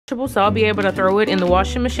so I'll be able to throw it in the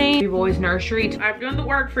washing machine. Bayyybaay's Nursery. I've done the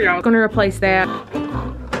work for y'all. I'm gonna replace that.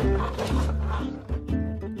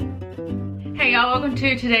 Hey y'all, welcome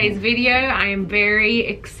to today's video. I am very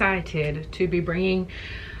excited to be bringing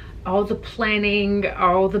all the planning,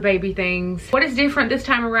 all the baby things. What is different this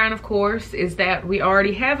time around, of course, is that we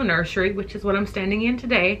already have a nursery, which is what I'm standing in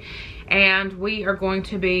today, and we are going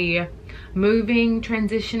to be moving,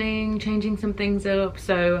 transitioning, changing some things up.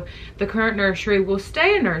 So the current nursery will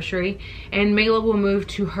stay a nursery, and Mila will move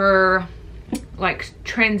to her like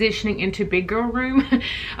transitioning into big girl room.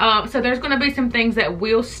 So there's going to be some things that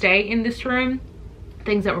will stay in this room,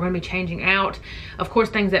 things that we're going to be changing out, of course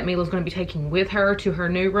things that Mila's going to be taking with her to her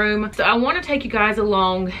new room. So I want to take you guys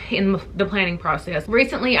along in the planning process.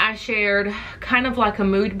 Recently I shared kind of like a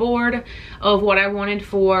mood board of what I wanted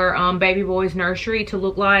for Bayyybaay's Nursery to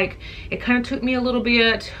look like. It kind of took me a little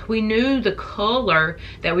bit. We knew the color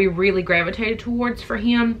that we really gravitated towards for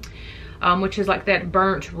him, which is like that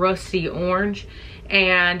burnt rusty orange,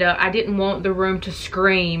 and I didn't want the room to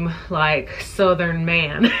scream like Southern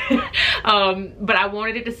man. But I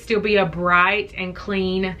wanted it to still be a bright and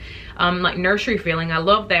clean like nursery feeling. I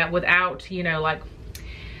love that without, you know, like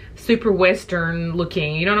super Western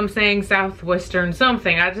looking, you know what I'm saying, Southwestern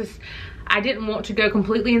something. I didn't want to go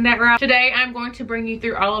completely in that route. Today I'm going to bring you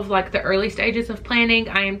through all of like the early stages of planning.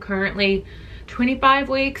 I am currently 25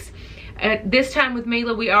 weeks. At this time with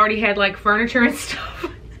Mila, we already had like furniture and stuff.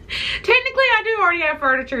 Technically I do already have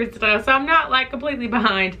furniture and stuff, so I'm not like completely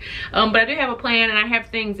behind, but I do have a plan and I have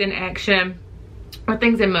things in action, or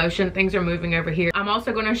things in motion. Things are moving over here. I'm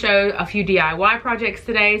also going to show a few DIY projects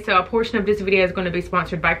today, so a portion of this video is going to be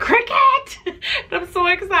sponsored by Cricut. I'm so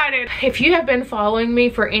excited. If you have been following me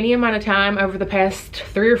for any amount of time over the past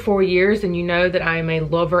 3 or 4 years, and you know that I am a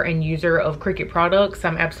lover and user of Cricut products.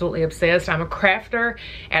 I'm absolutely obsessed. I'm a crafter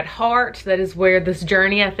at heart. That is where this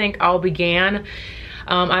journey, I think, all began.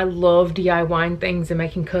 I love DIYing things and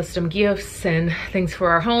making custom gifts and things for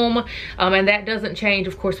our home, and that doesn't change,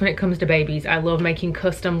 of course, when it comes to babies. I love making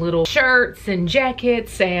custom little shirts and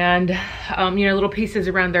jackets and you know, little pieces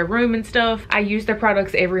around their room and stuff. I use their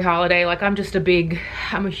products every holiday. Like I'm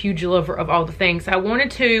a huge lover of all the things. I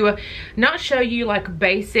wanted to not show you like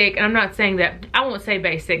basic, and I'm not saying that, I won't say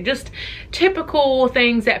basic, just typical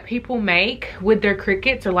things that people make with their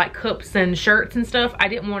Cricuts, or like cups and shirts and stuff. I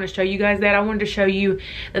didn't want to show you guys that. I wanted to show you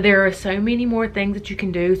that there are so many more things that you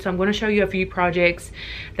can do. So I'm going to show you a few projects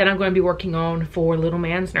that I'm going to be working on for little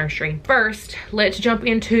man's nursery. First, let's jump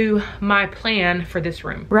into my plan for this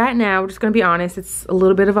room. Right now, we're just going to be honest, it's a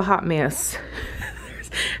little bit of a hot mess.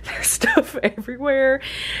 There's stuff everywhere,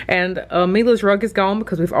 and Mila's rug is gone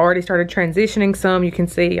because we've already started transitioning some. You can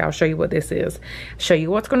see, I'll show you what this is, show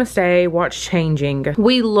you what's going to stay, what's changing.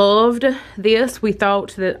 We loved this. We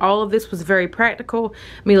thought that all of this was very practical.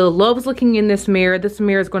 Mila loves looking in this mirror. This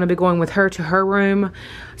mirror is going to be going with her to her room,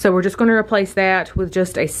 so we're just going to replace that with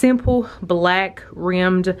just a simple black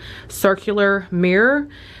rimmed circular mirror.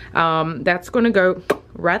 That's going to go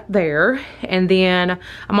right there, and then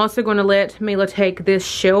I'm also going to let Mila take this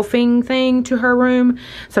shelving thing to her room.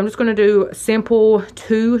 So I'm just going to do simple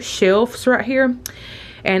 2 shelves right here,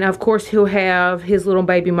 and of course he'll have his little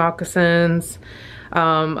baby moccasins,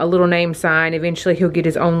 a little name sign. Eventually he'll get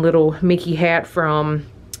his own little Mickey hat from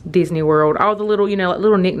Disney World. All the little, you know, like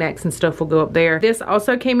little knickknacks and stuff will go up there. This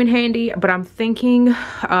also came in handy, but I'm thinking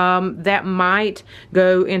that might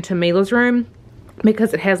go into Mila's room,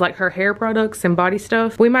 because it has like her hair products and body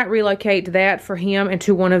stuff. We might relocate that for him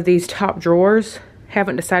into one of these top drawers.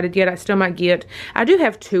 Haven't decided yet. I still might get, I do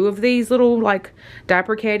have 2 of these little like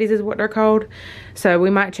diaper caddies is what they're called, so we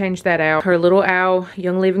might change that out. Her little owl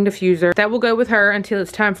Young Living diffuser, that will go with her until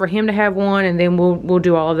it's time for him to have one, and then we'll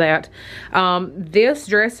do all of that. This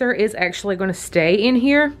dresser is actually going to stay in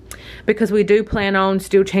here because we do plan on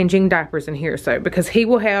still changing diapers in here. So because he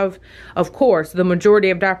will have, of course, the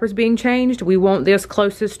majority of diapers being changed, we want this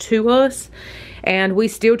closest to us. And we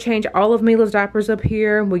still change all of Mila's diapers up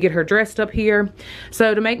here. We get her dressed up here.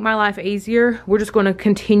 So to make my life easier, we're just going to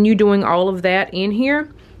continue doing all of that in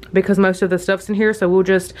here, because most of the stuff's in here. So we'll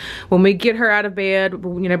just, when we get her out of bed,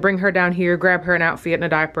 we'll, you know, bring her down here, grab her an outfit and a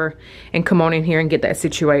diaper, and come on in here and get that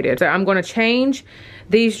situated. So I'm going to change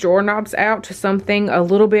these drawer knobs out to something a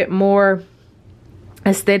little bit more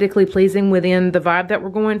aesthetically pleasing within the vibe that we're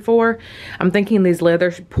going for. I'm thinking these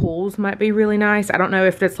leather pulls might be really nice. I don't know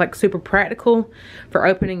if that's like super practical for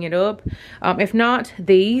opening it up. If not,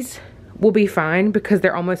 these will be fine because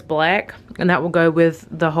they're almost black, and that will go with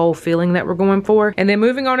the whole feeling that we're going for. And then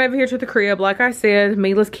moving on over here to the crib, like I said,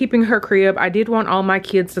 Mila's keeping her crib. I did want all my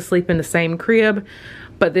kids to sleep in the same crib,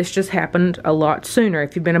 but this just happened a lot sooner.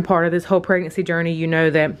 If you've been a part of this whole pregnancy journey, you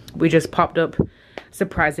know that we just popped up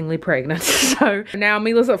surprisingly pregnant. So now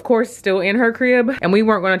Mila's of course still in her crib, and we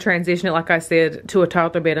weren't going to transition it, like I said, to a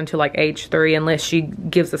toddler bed until like age 3 unless she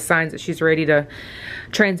gives us signs that she's ready to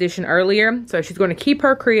transition earlier. So she's going to keep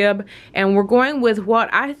her crib, and we're going with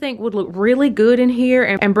what I think would look really good in here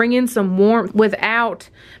and bring in some warmth without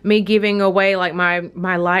me giving away like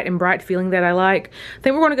my light and bright feeling that I like. I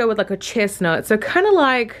think we're going to go with like a chestnut. So kind of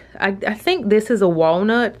like, I think this is a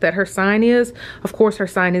walnut that her sign is. Of course her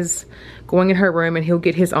sign is going in her room, and he'll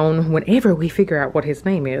get his own whenever we figure out what his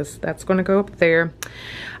name is. That's going to go up there.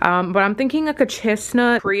 But I'm thinking like a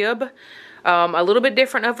chestnut crib. A little bit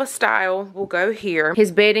different of a style will go here.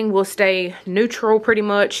 His bedding will stay neutral pretty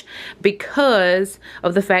much because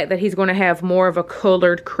of the fact that he's going to have more of a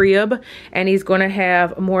colored crib, and he's going to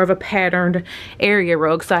have more of a patterned area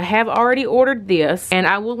rug. So I have already ordered this, and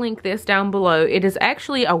I will link this down below. It is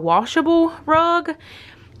actually a washable rug.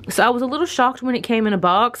 So I was a little shocked when it came in a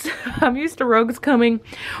box. I'm used to rugs coming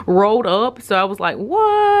rolled up, so I was like,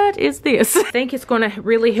 what is this? I think it's going to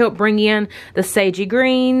really help bring in the sagey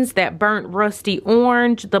greens, that burnt rusty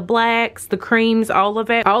orange, the blacks, the creams, all of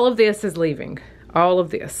it. All of this is leaving. All of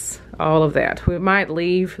this, all of that. We might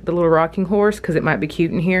leave the little rocking horse because it might be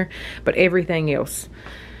cute in here, but everything else,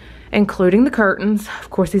 including the curtains. Of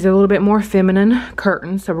course, these are a little bit more feminine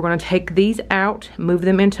curtains, so we're going to take these out, move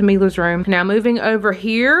them into Mila's room. Now moving over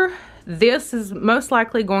here, this is most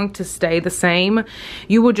likely going to stay the same.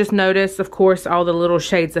 You will just notice, of course, all the little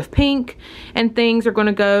shades of pink and things are going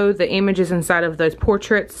to go. The images inside of those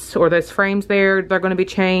portraits or those frames there, they're going to be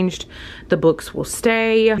changed. The books will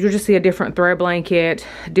stay. You'll just see a different throw blanket,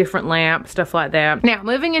 different lamp, stuff like that. Now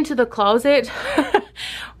moving into the closet,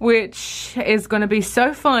 which is going to be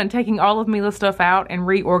so fun, taking all of Mila's stuff out and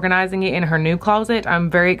reorganizing it in her new closet. I'm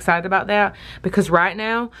very excited about that because right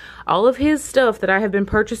now all of his stuff that I have been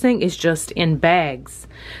purchasing is just in bags,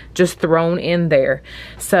 just thrown in there.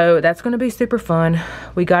 So that's going to be super fun.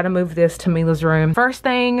 We got to move this to Mila's room. First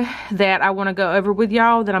thing that I want to go over with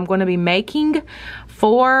y'all that I'm going to be making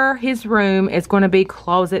for his room is going to be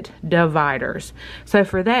closet dividers. So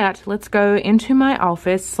for that, let's go into my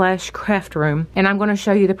office / craft room, and I'm going to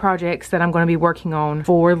show you the projects that I'm going to be working on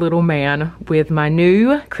for little man with my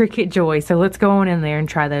new Cricut Joy. So let's go on in there and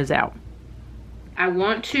try those out. I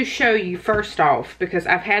want to show you first off, because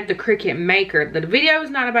I've had the Cricut Maker. The video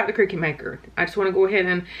is not about the Cricut Maker. I just want to go ahead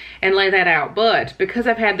and lay that out. But because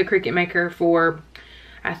I've had the Cricut Maker for,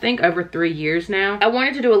 I think, over 3 years now, I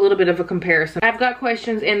wanted to do a little bit of a comparison. I've got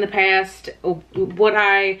questions in the past, would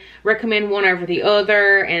I recommend one over the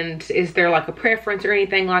other, and is there like a preference or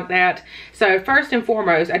anything like that? So first and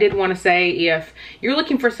foremost, I did want to say, if you're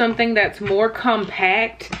looking for something that's more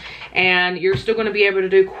compact and you're still going to be able to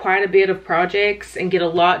do quite a bit of projects and get a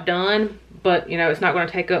lot done, but you know, it's not going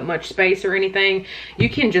to take up much space or anything, you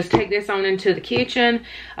can just take this on into the kitchen.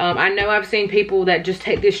 I know I've seen people that just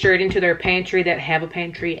take this straight into their pantry that have a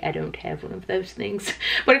pantry. I don't have one of those things,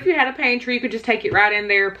 but if you had a pantry, you could just take it right in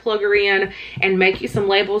there, plug her in, and make you some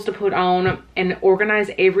labels to put on and organize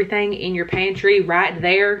everything in your pantry right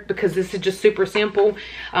there, because this is just super simple.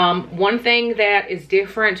 One thing that is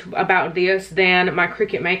different about this than my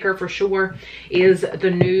Cricut Maker for sure is the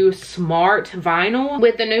new smart vinyl.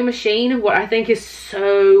 With the new machine, what I think is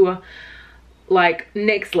so like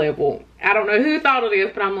next level, I don't know who thought of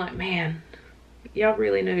this, but I'm like, man, y'all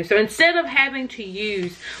really knew. So instead of having to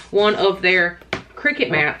use one of their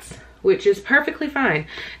Cricut mats, which is perfectly fine,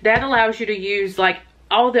 that allows you to use like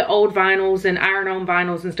all the old vinyls and iron-on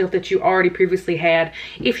vinyls and stuff that you already previously had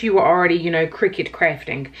if you were already, you know, Cricut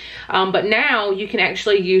crafting. But now you can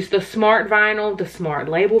actually use the smart vinyl, the smart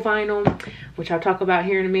label vinyl, which I'll talk about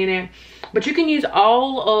here in a minute. But you can use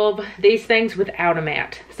all of these things without a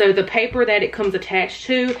mat. So the paper that it comes attached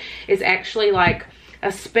to is actually like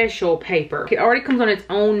a special paper. It already comes on its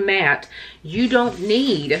own mat. You don't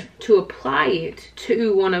need to apply it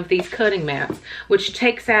to one of these cutting mats, which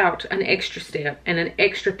takes out an extra step and an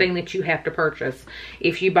extra thing that you have to purchase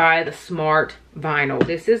if you buy the smart vinyl.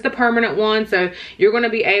 This is the permanent one, so you're going to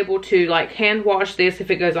be able to like hand wash this if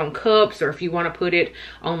it goes on cups, or if you want to put it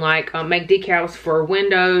on like make decals for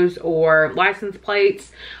windows or license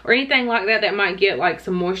plates or anything like that that might get like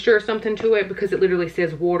some moisture or something to it, because it literally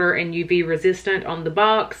says water and UV resistant on the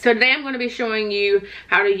box. So today I'm going to be showing you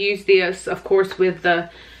how to use this, of course, with the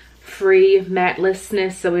free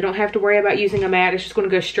matlessness, so we don't have to worry about using a mat. It's just going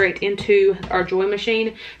to go straight into our Joy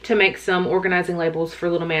machine to make some organizing labels for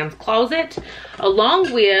little man's closet,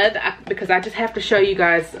 along with, because I just have to show you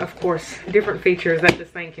guys, of course, different features that this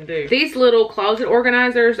thing can do. These little closet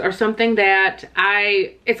organizers are something that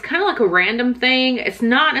it's kind of like a random thing. It's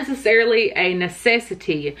not necessarily a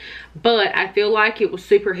necessity, but I feel like it was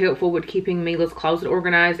super helpful with keeping Mila's closet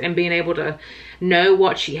organized and being able to know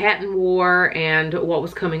what she hadn't wore and what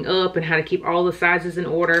was coming up and how to keep all the sizes in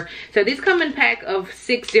order. So these come in a pack of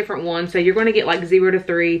 6 different ones. So you're going to get like 0 to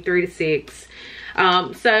 3, 3 to 6.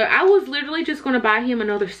 So I was literally just going to buy him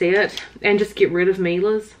another set and just get rid of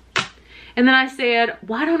Mila's. And then I said,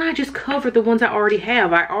 why don't I just cover the ones I already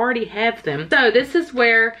have? I already have them. So this is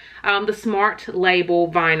where the Smart Label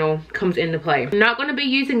vinyl comes into play. I'm not going to be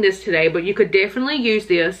using this today, but you could definitely use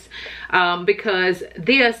this because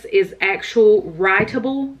this is actual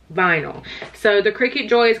writable vinyl. So the Cricut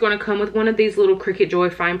Joy is going to come with one of these little Cricut Joy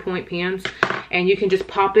fine point pens, and you can just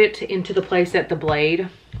pop it into the place that the blade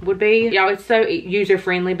would be. Y'all, it's so user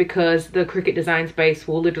friendly because the Cricut Design Space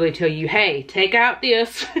will literally tell you, hey, take out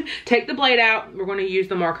this, take the blade out. We're going to use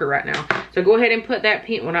the marker right now. So go ahead and put that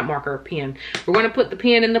pen, well, not marker, pen. We're going to put the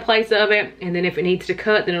pen in the place of it, and then if it needs to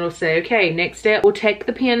cut, then it'll say, okay, next step, we'll take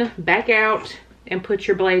the pen back out and put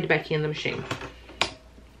your blade back in the machine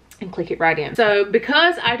and click it right in. So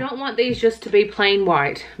because I don't want these just to be plain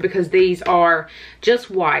white, because these are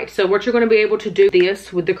just white. So what you're going to be able to do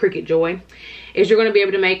this with the Cricut Joy is you're going to be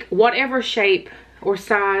able to make whatever shape or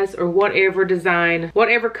size or whatever design,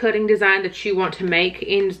 whatever cutting design that you want to make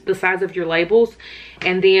in the size of your labels.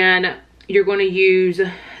 And then you're going to use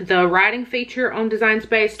the writing feature on Design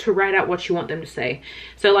Space to write out what you want them to say.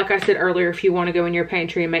 So like I said earlier, if you want to go in your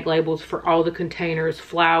pantry and make labels for all the containers,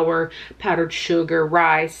 flour, powdered sugar,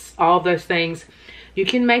 rice, all those things, you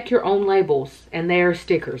can make your own labels, and they are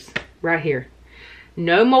stickers right here.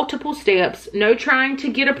 No multiple steps, no trying to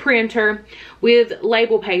get a printer with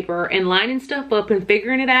label paper and lining stuff up and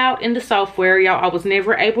figuring it out in the software. Y'all, I was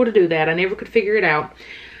never able to do that. I never could figure it out.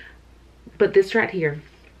 But this right here.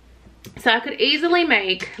 So I could easily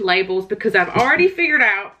make labels because I've already figured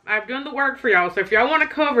out, I've done the work for y'all. So if y'all want to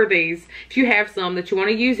cover these, if you have some that you want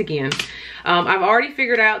to use again, I've already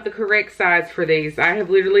figured out the correct size for these. I have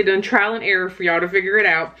literally done trial and error for y'all to figure it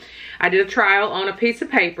out. I did a trial on a piece of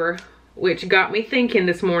paper, which got me thinking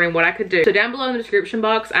this morning what I could do. So down below in the description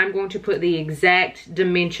box, I'm going to put the exact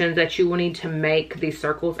dimensions that you will need to make these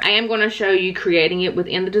circles. I am going to show you creating it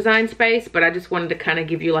within the Design Space, but I just wanted to kind of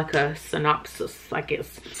give you like a synopsis, I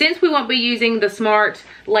guess. Since we won't be using the Smart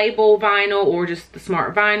Label vinyl or just the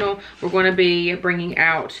Smart Vinyl, we're going to be bringing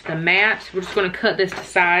out the mat. We're just going to cut this to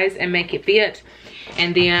size and make it fit.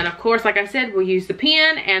 And then, of course, like I said, we'll use the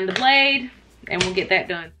pen and the blade, and we'll get that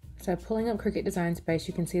done. So pulling up Cricut Design Space,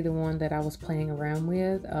 you can see the one that I was playing around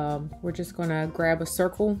with. We're just gonna grab a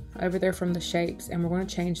circle over there from the shapes, and we're gonna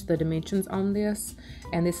change the dimensions on this.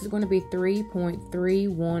 And this is gonna be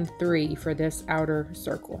 3.313 for this outer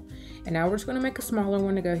circle. And now we're just gonna make a smaller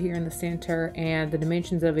one to go here in the center, and the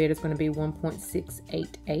dimensions of it is gonna be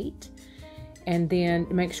 1.688. And then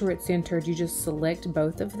make sure it's centered. You just select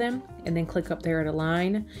both of them and then click up there at a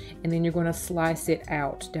line, and then you're going to slice it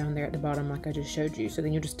out down there at the bottom like I just showed you. So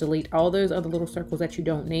then you just delete all those other little circles that you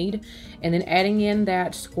don't need, and then adding in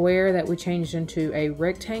that square that we changed into a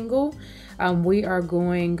rectangle, we are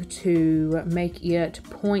going to make it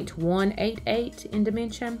 0.188 in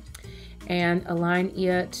dimension and align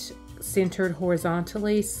it centered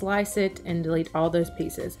horizontally, slice it, and delete all those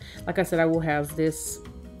pieces. Like I said, I will have this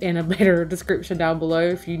in a better description down below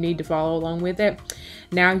if you need to follow along with it.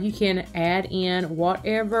 Now you can add in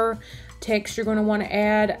whatever text you're going to want to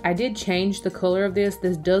add. I did change the color of this.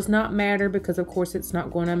 This does not matter because of course it's not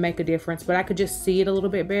going to make a difference, but I could just see it a little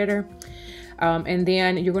bit better. And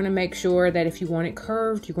then you're going to make sure that if you want it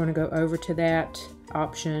curved, you're going to go over to that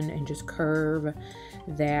option and just curve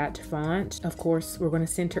that font. Of course, we're going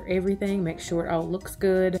to center everything, make sure it all looks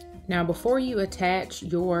good. Now before you attach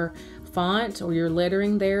your font or your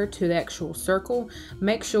lettering there to the actual circle,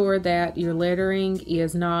 make sure that your lettering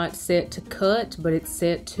is not set to cut, but it's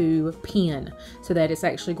set to pen, so that it's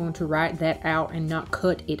actually going to write that out and not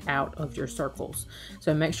cut it out of your circles.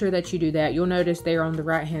 So make sure that you do that. You'll notice there on the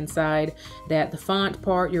right hand side that the font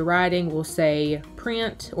part you're writing will say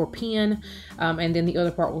print or pen, and then the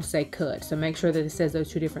other part will say cut. So make sure that it says those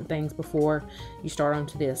two different things before you start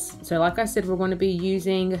onto this. So like I said, we're going to be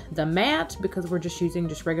using the mat because we're just using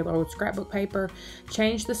just regular old scrapbook paper.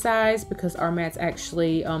 Change the size because our mat's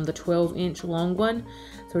actually the 12-inch long one.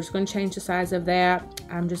 So we're just going to change the size of that.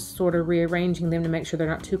 I'm just sort of rearranging them to make sure they're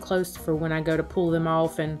not too close for when I go to pull them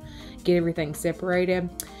off and get everything separated.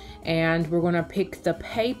 and we're going to pick the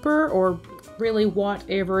paper or really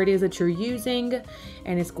whatever it is that you're using,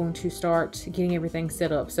 and it's going to start getting everything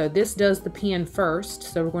set up. So this does the pen first,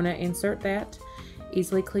 so we're going to insert that,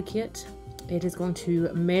 easily click it. It is going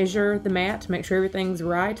to measure the mat, make sure everything's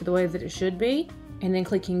right the way that it should be, and then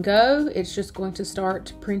clicking go, it's just going to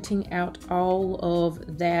start printing out all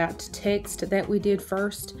of that text that we did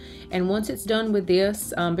first. And once it's done with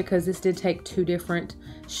this, because this did take 2 different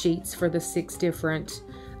sheets for the 6 different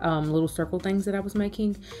little circle things that I was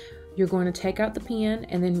making, you're going to take out the pen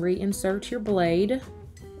and then reinsert your blade,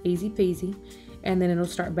 easy peasy, and then it'll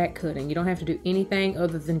start back cutting. You don't have to do anything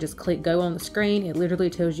other than just click go on the screen. It literally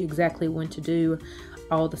tells you exactly when to do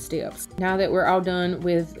all the steps. Now that we're all done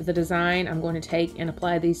with the design, I'm going to take and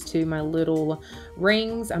apply these to my little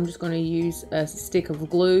rings. I'm just going to use a stick of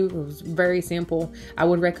glue. It was very simple. I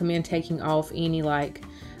would recommend taking off any like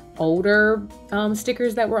older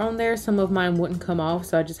stickers that were on there. Some of mine wouldn't come off,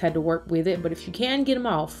 so I just had to work with it. But if you can get them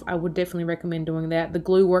off, I would definitely recommend doing that. The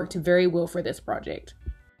glue worked very well for this project.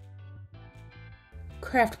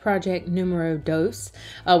 Craft project numero dos.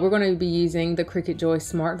 We're going to be using the Cricut Joy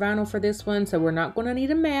Smart Vinyl for this one, so we're not going to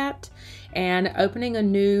need a mat. And opening a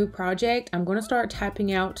new project, I'm going to start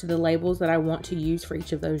typing out the labels that I want to use for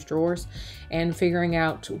each of those drawers and figuring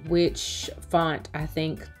out which font I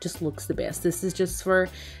think just looks the best. This is just for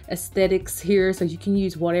aesthetics here, so you can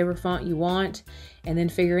use whatever font you want, and then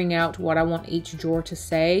figuring out what I want each drawer to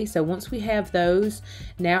say. So once we have those,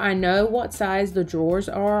 now I know what size the drawers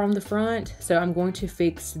are on the front, so I'm going to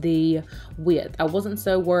fix the width. I wasn't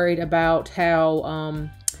so worried about how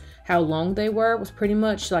long they were. It was pretty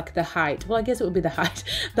much like the height. Well, I guess it would be the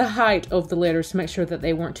height of the letters to make sure that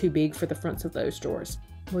they weren't too big for the fronts of those drawers.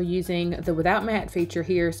 We're using the without mat feature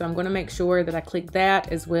here, so I'm going to make sure that I click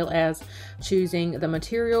that, as well as choosing the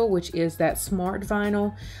material, which is that smart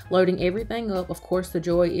vinyl. Loading everything up. Of course, the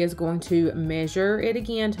Joy is going to measure it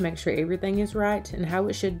again to make sure everything is right and how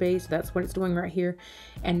it should be, so that's what it's doing right here.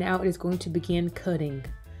 And now it is going to begin cutting.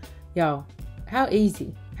 Y'all, how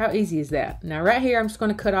easy is that? Now right here, I'm just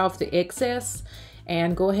going to cut off the excess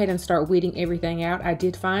and go ahead and start weeding everything out. I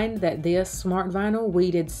did find that this smart vinyl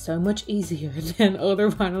weeded so much easier than other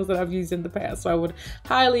vinyls that I've used in the past, so I would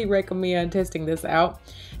highly recommend testing this out.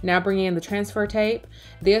 Now bringing in the transfer tape.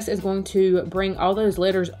 This is going to bring all those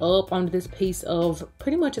letters up onto this piece of,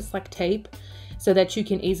 pretty much it's like tape, so that you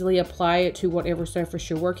can easily apply it to whatever surface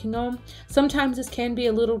you're working on. Sometimes this can be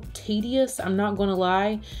a little tedious, I'm not gonna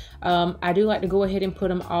lie. I do like to go ahead and put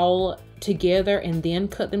them all together and then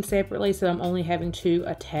cut them separately, so I'm only having to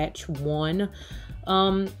attach one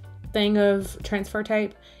thing of transfer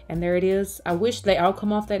tape, and there it is. I wish they all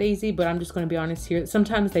come off that easy, but I'm just gonna be honest here,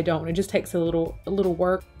 sometimes they don't. It just takes a little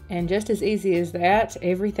work. And just as easy as that,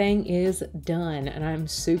 everything is done, and I'm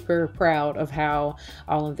super proud of how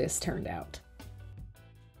all of this turned out.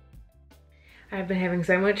 I've been having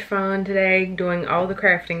so much fun today doing all the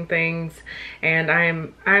crafting things, and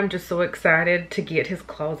I'm just so excited to get his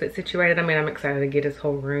closet situated. I mean, I'm excited to get his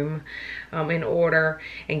whole room in order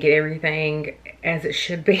and get everything as it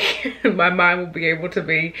should be. My mind will be able to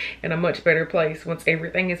be in a much better place once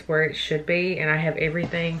everything is where it should be, and I have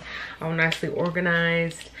everything all nicely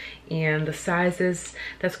organized and the sizes.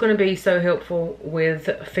 That's going to be so helpful with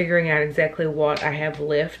figuring out exactly what I have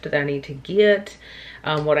left that I need to get,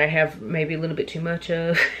 what I have maybe a little bit too much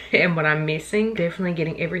of, and what I'm missing. Definitely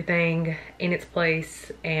getting everything in its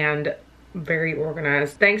place and very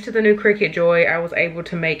organized. Thanks to the new Cricut Joy, I was able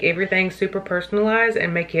to make everything super personalized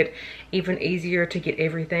and make it even easier to get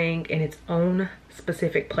everything in its own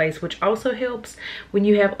specific place, which also helps when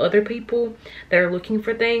you have other people that are looking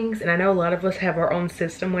for things. And I know a lot of us have our own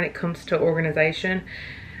system when it comes to organization,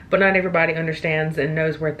 but not everybody understands and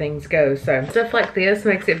knows where things go. So stuff like this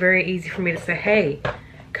makes it very easy for me to say, hey,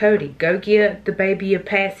 Cody, go get the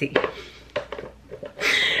Bayyybaay.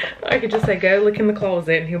 I could just say, go look in the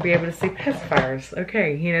closet, and he'll be able to see pacifiers.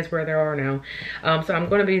 Okay, he knows where there are now. So I'm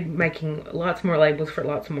going to be making lots more labels for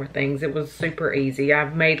lots more things. It was super easy.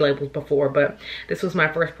 I've made labels before, but this was my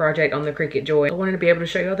first project on the Cricut Joy. I wanted to be able to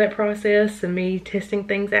show y'all that process and me testing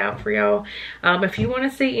things out for y'all. If you want to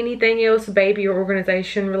see anything else baby or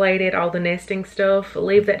organization related, all the nesting stuff,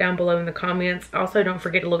 leave that down below in the comments. Also, don't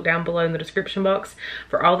forget to look down below in the description box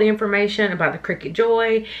for all the information about the Cricut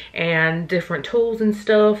Joy and different tools and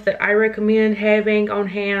stuff that I recommend having on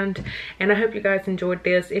hand. And I hope you guys enjoyed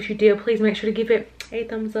this. If you did, please make sure to give it a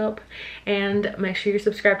thumbs up and make sure you're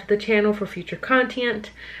subscribed to the channel for future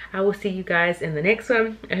content. I will see you guys in the next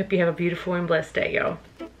one. I hope you have a beautiful and blessed day, y'all.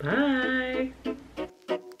 Bye.